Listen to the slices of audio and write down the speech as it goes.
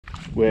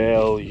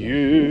Well,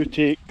 you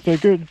take the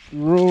good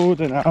road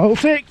and I'll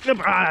take the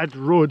bad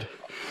road.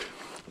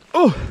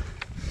 Oh,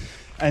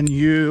 and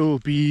you'll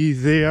be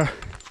there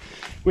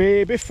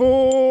way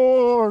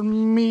before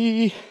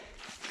me.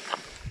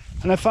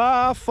 And if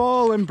I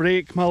fall and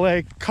break my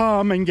leg,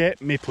 come and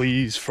get me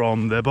please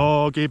from the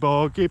boggy,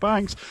 boggy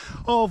banks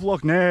of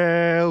Loch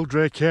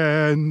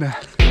Neldricken.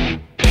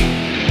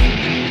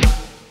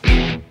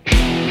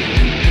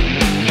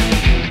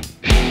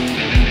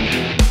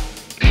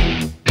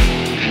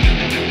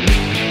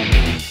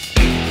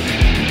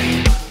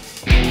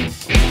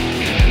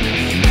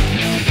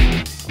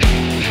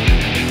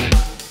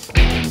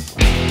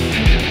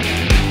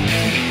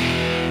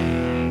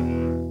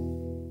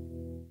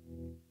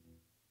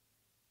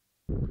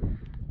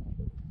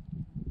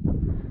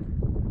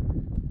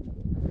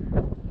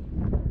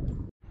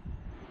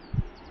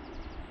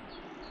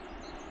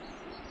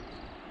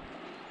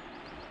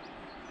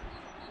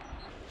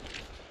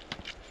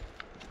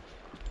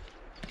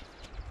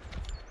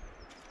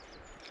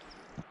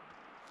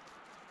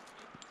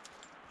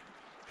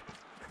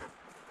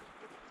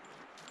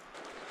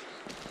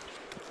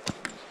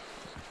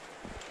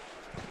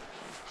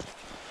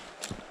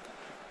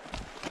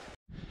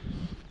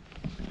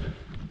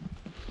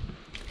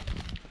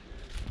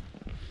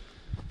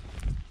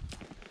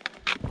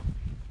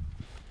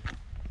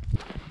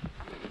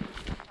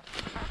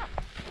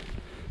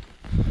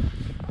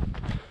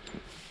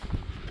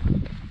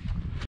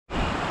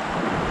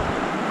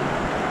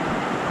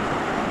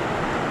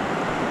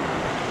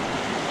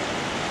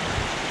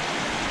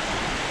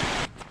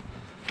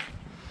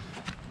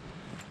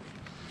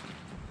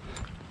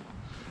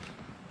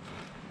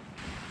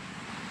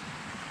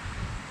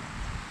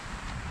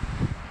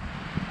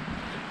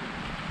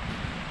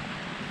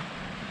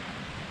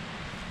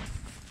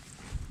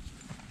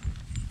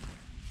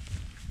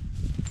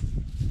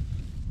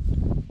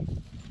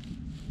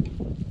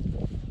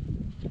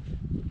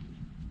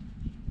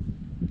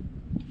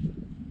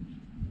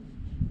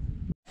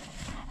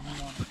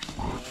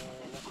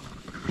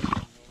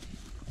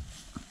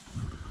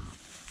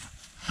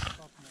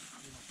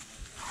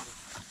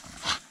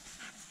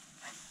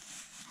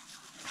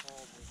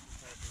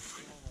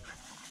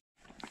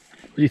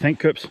 What do you think,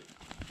 Coops?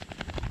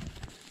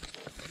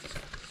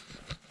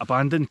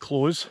 Abandoned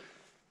clothes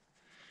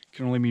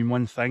can only mean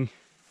one thing.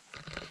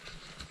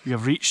 We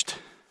have reached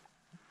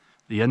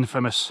the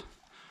infamous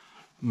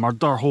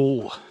murder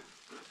hole,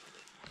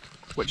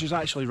 which is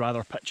actually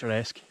rather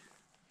picturesque.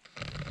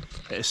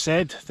 It is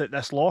said that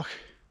this loch,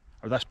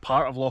 or this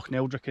part of Loch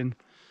Neldricken,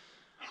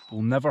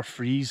 will never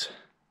freeze,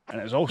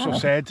 and it is also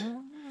said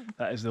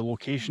that is the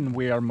location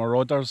where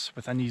marauders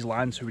within these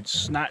lands who would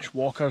snatch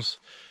walkers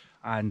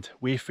and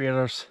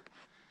wayfarers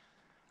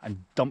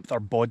and dump their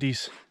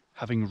bodies,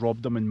 having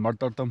robbed them and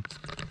murdered them,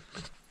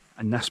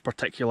 in this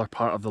particular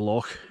part of the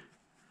loch.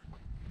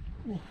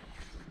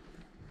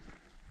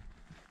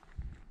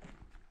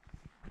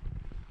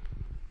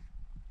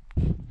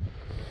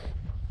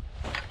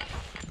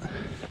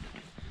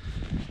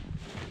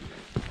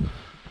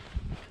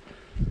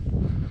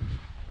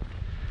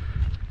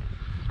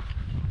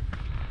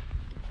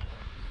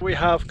 We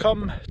have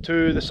come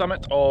to the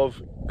summit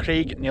of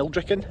Craig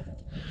Neldricken,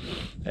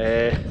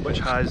 which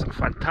has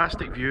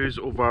fantastic views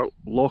over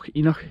Loch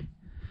Enoch.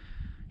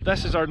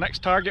 This is our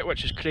next target,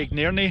 which is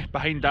Craignairny.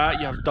 Behind that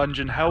you have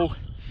Dungeon Hill,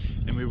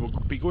 and we will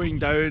be going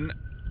down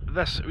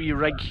this wee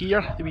rig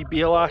here, the wee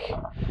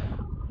Bealach,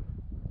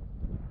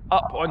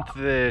 up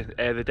onto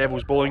the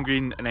Devil's Bowling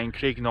Green, and then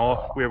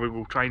Craignaw, where we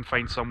will try and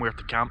find somewhere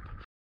to camp.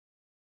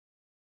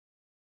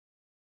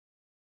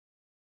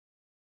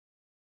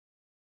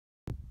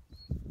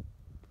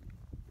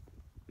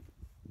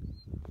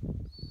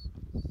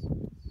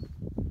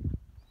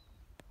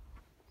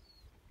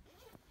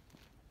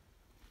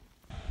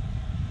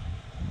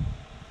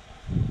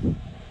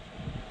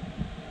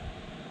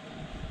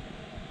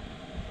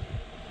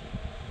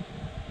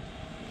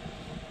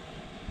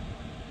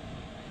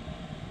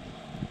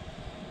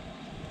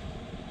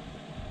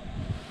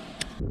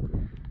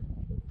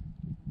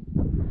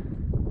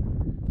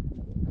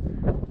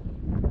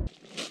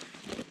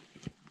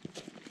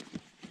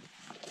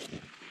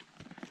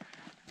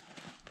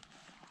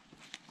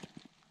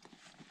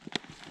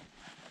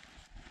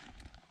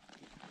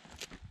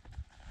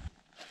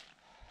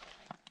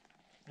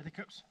 Ready,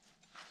 Coops?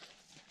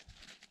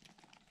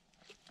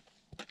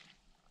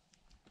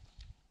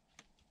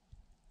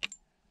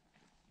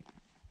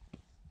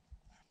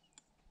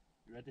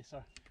 You ready,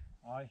 sir?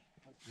 Aye,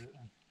 let's do it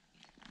then.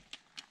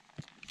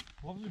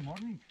 Lovely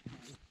morning.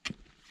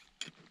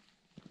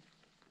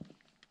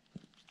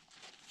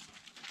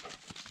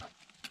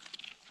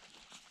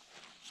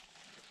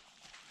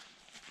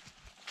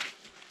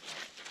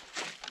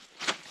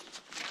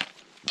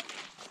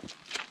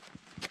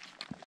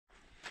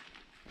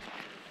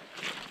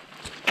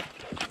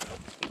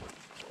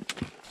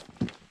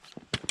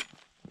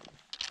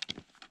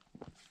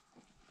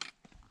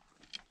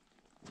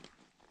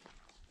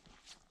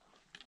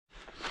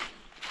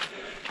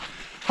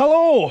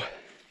 Hello!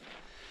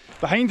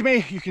 Behind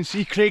me you can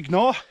see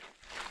Craignaw,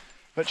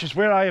 which is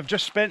where I have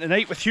just spent the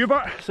night with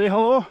Hubert. Say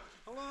hello.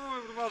 Hello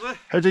everybody.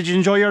 How did you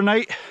enjoy your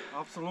night?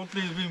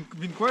 Absolutely, it's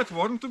been quite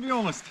warm to be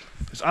honest.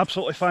 It's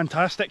absolutely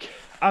fantastic,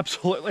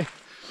 absolutely.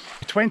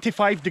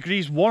 25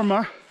 degrees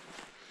warmer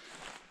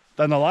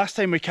than the last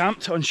time we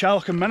camped on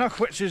Hill and Mullwharcher,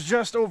 which is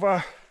just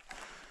over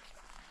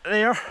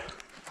there.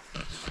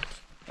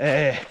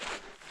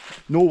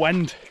 No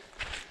wind.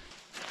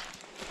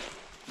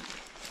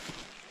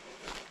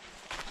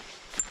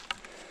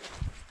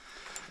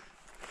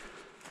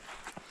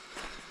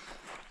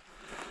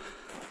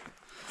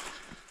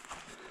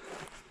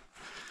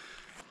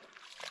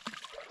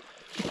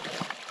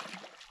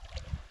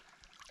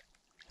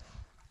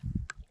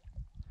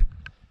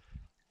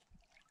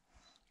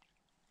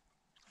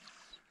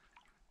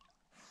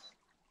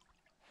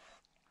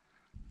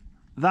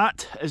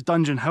 That is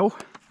Dungeon Hill,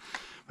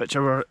 which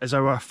is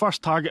our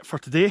first target for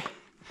today.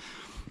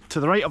 To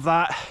the right of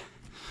that,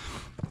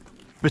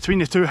 between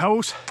the two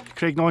hills,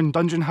 Craignaw and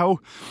Dungeon Hill,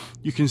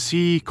 you can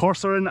see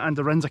Corthoran and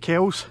the Rhinns of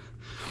Kells,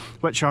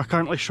 which are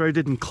currently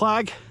shrouded in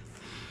clag.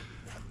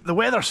 The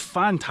weather's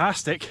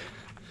fantastic,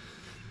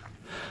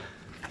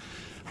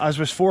 as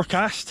was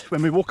forecast.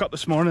 When we woke up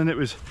this morning it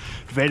was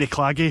very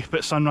claggy,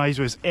 but sunrise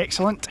was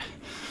excellent.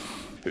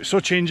 It was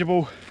so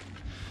changeable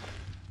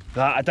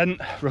that I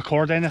didn't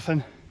record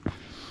anything.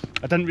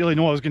 I didn't really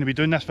know I was going to be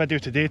doing this video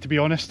today, to be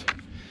honest.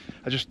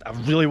 I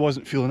really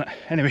wasn't feeling it.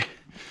 Anyway,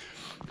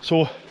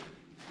 so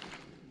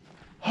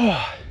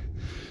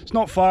it's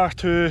not far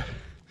to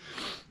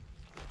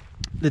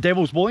the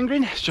Devil's Bowling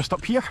Green, it's just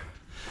up here.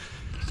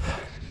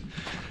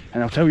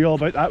 And I'll tell you all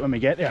about that when we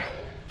get there.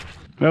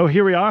 Well,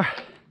 here we are,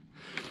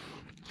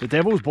 the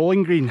Devil's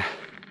Bowling Green.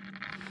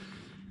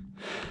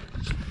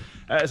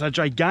 It is a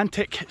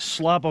gigantic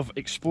slab of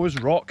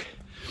exposed rock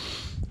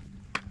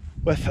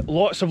with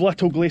lots of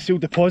little glacial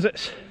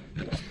deposits.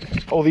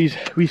 All these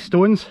wee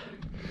stones,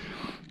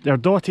 they're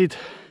dotted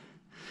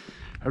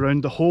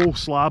around the whole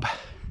slab,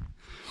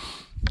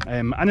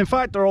 and in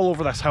fact they're all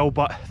over this hill,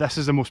 but this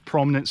is the most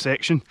prominent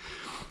section.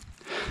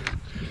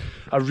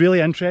 A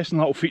really interesting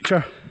little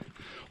feature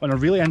on a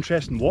really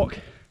interesting walk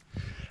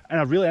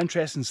and a really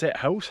interesting set of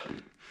hills.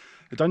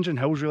 The Dungeon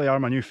Hills really are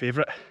my new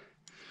favourite.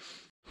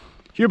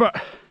 Hubert,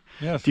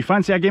 yes. Do you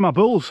fancy a game of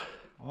bowls?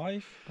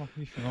 If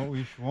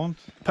you want.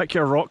 Pick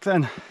your rock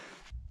then.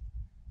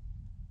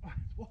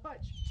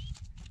 Watch!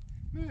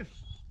 Move!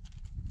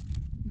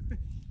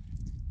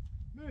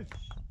 Move!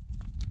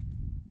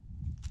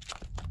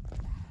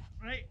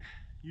 Right,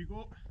 you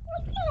go.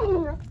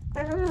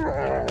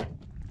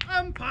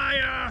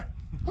 Umpire!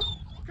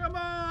 Come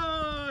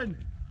on!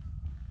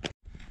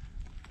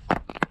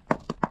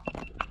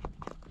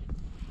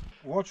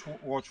 Watch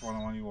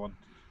one you want.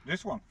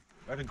 This one.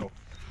 Let it go.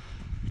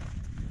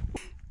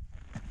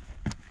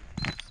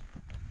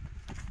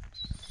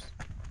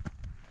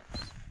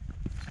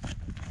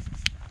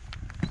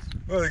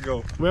 There you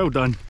go. Well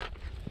done.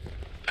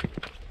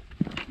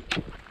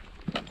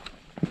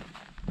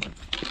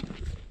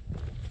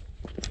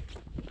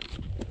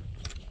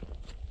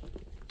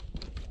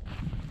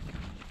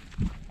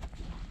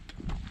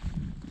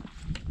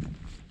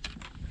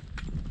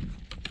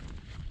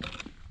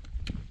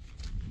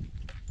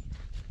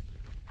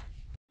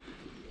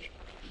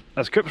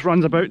 As Coops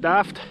runs about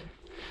daft,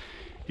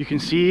 you can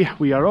see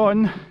we are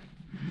on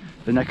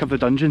the neck of the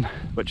dungeon,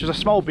 which is a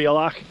small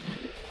bailach.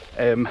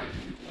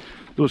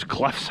 Those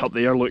cliffs up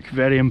there look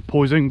very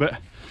imposing,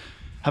 but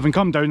having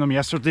come down them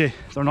yesterday,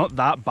 they're not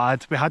that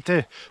bad. We had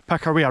to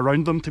pick our way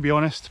around them, to be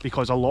honest,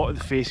 because a lot of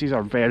the faces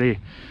are very,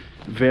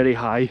 very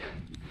high.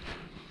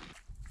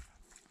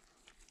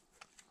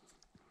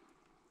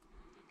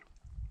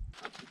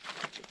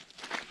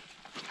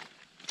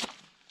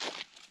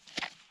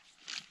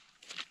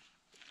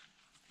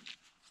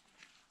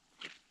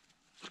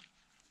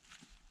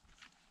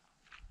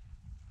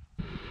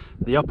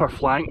 The upper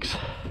flanks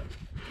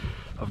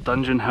of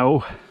Dungeon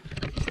Hill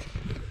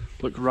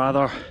look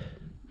rather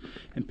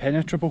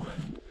impenetrable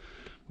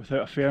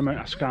without a fair amount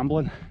of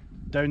scrambling.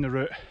 Down the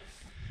route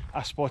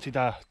I spotted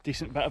a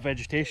decent bit of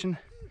vegetation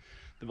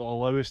that will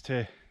allow us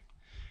to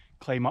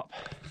climb up,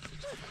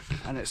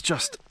 and it's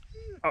just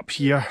up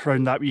here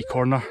round that wee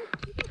corner,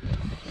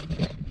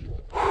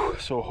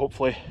 so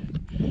hopefully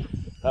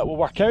that will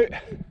work out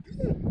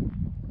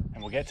and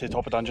we'll get to the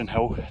top of Dungeon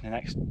Hill in the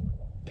next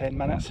 10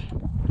 minutes.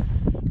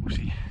 We'll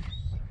see.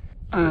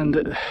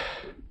 And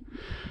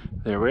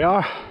there we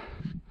are.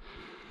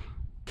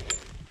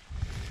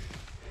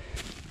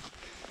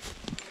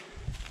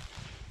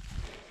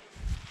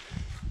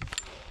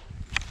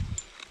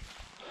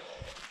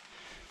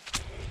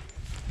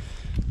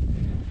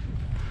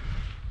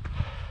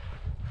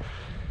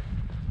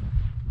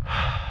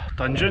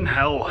 Dungeon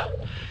Hill.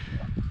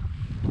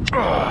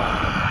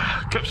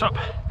 Oh, Coops up.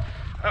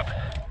 Up.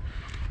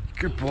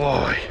 Good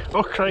boy.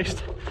 Oh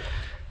Christ.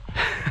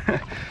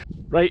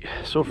 Right,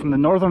 so from the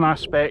northern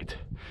aspect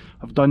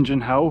of Dungeon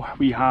Hill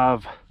we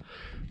have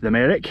the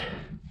Merrick,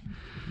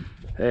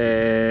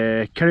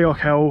 Craignaw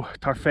Hill,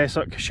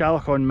 Tarfessock,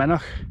 Hill and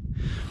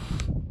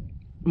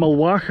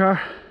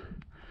Mullwharcher,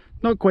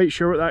 Not quite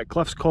sure what that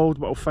cliff's called,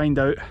 but I'll find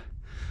out.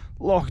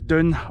 Loch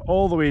Doon,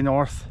 all the way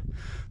north.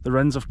 The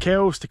Rhinns of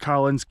Kells to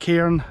Carlin's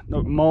Cairn,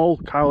 not Mull,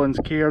 Carlin's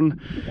Cairn,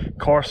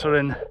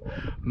 Corserin,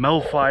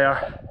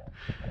 Millfire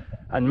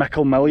and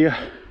Micklemillia.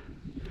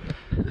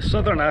 The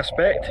southern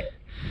aspect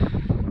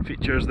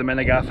features the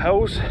Minnegaff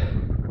Hills,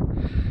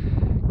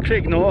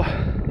 Craignaw,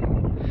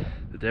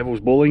 the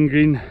Devil's Bowling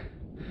Green,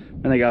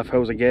 Minnegaff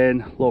Hills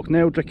again, Loch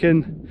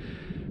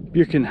Neldricken,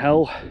 Buchan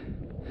Hill,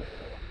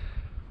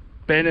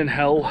 Benin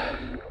Hill,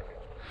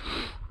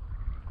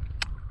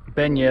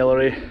 Ben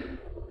Yellery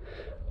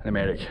and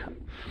Americ.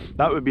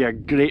 That would be a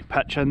great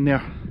pitch in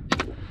there.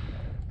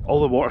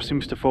 All the water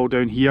seems to fall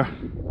down here,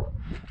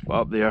 but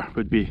up there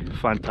would be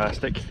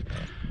fantastic.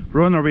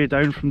 We're on our way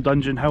down from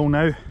Dungeon Hill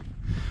now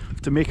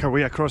to make our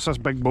way across this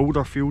big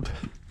boulder field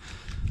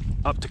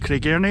up to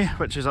Craignairny,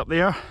 which is up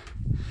there.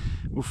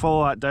 We'll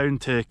follow that down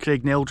to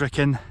Craig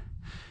Neldricken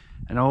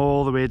and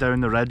all the way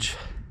down the ridge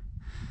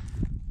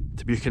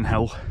to Buchan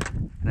Hill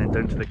and then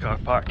down to the car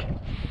park.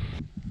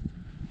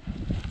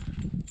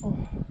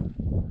 Oh.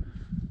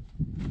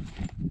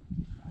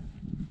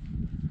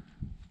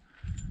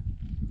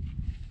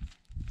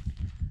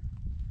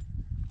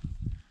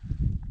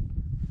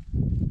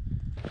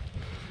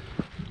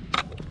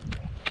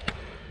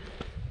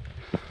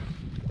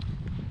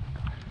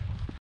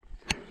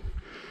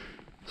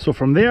 So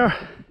from there,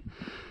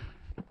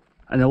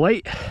 in the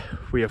light,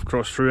 we have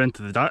crossed through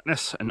into the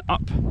darkness and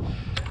up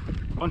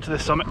onto the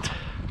summit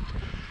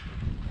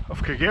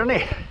of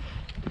Craignairny.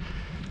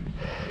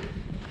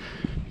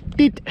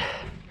 Peat,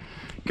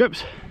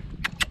 Coops,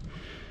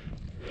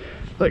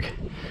 look,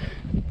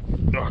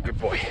 oh good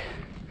boy,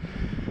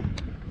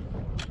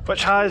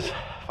 which has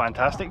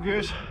fantastic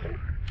views.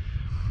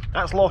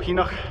 That's Loch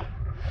Enoch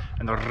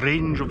and the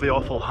range of the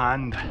awful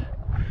hand,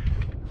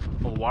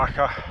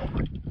 Mullwharcher,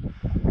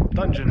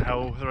 Dungeon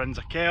Hill, the Rhinns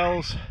of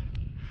Kells,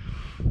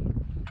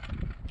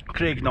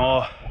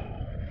 Craignaw,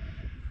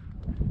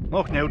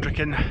 Loch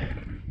Neldricken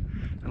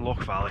and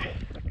Loch Valley.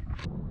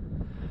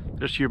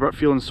 There's Hubert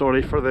feeling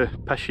sorry for the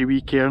pishy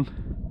wee cairn.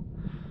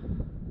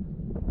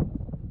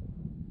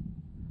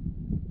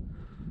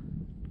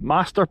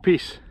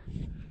 Masterpiece.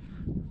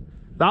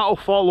 That'll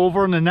fall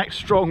over in the next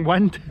strong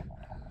wind.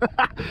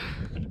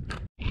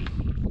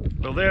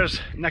 Well,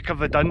 there's Nick of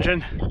the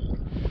Dungeon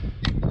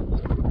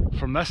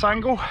from this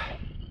angle.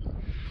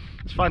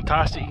 It's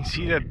fantastic. You can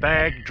see the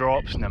big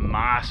drops and the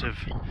massive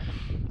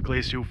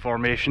glacial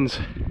formations.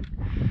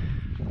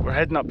 We're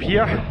heading up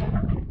here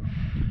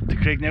to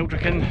Craig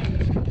Neldricken,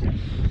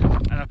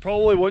 and I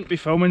probably won't be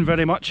filming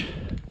very much.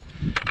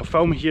 I'll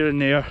film here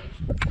and there,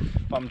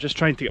 but I'm just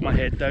trying to get my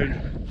head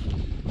down,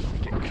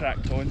 get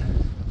cracked on.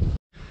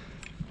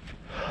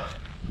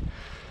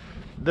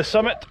 The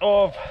summit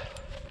of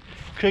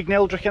Craig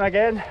Neldricken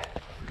again.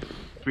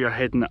 We are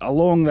heading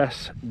along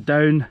this,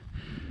 down,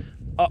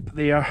 up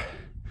there,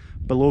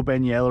 below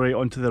Ben Yellery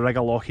onto the Rig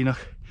of Loch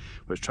Enoch,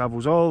 which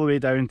travels all the way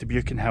down to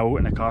Buchan Hill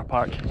in a car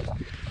park.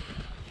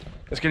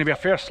 It's going to be a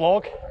fair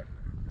slog,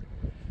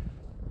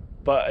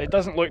 but it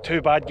doesn't look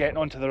too bad getting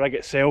onto the rig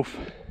itself.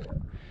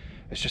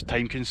 It's just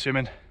time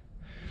consuming.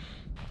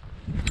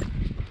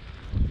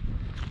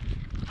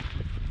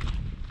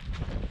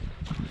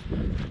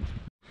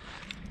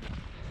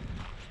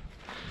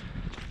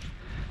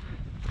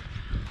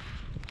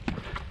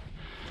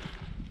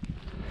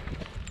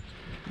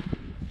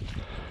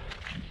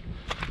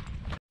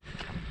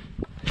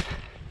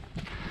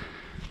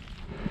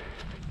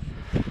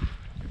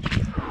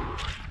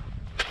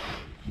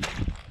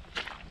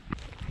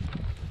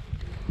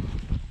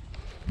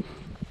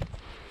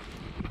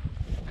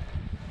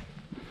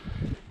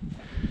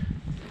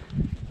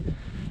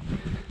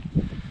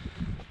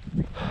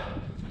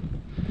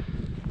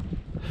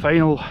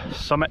 Final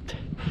summit.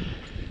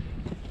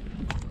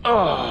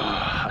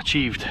 Oh,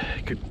 achieved.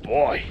 Good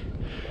boy.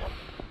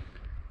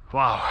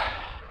 Wow.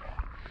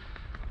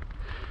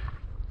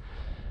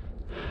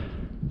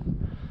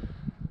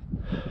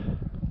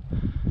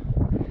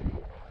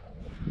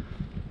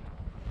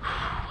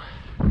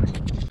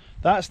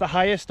 That's the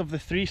highest of the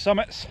 3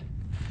 summits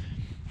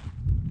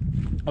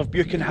of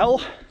Buchan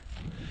Hill,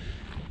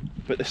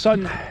 but the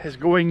sun is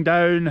going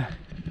down.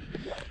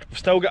 We've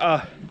still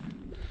got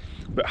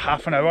about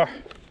half an hour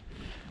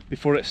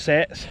before it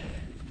sets,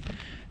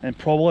 and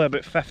probably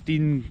about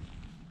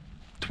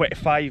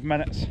 15-25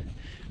 minutes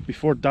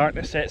before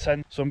darkness sets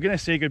in. So I'm going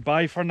to say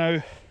goodbye for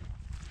now.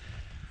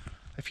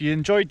 If you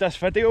enjoyed this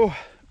video,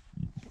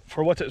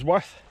 for what it's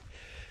worth,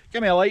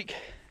 give me a like.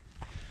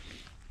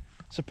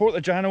 Support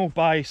the channel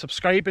by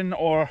subscribing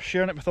or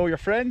sharing it with all your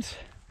friends.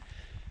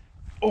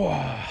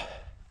 Oh,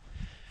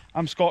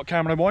 I'm Scott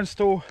Cameron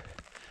Monstow,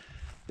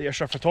 the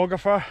Ayrshire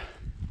photographer.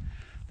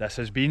 This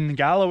has been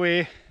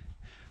Galloway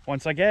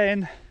once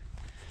again.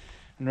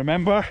 And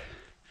remember,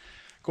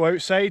 go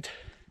outside,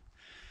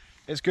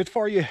 it's good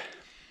for you.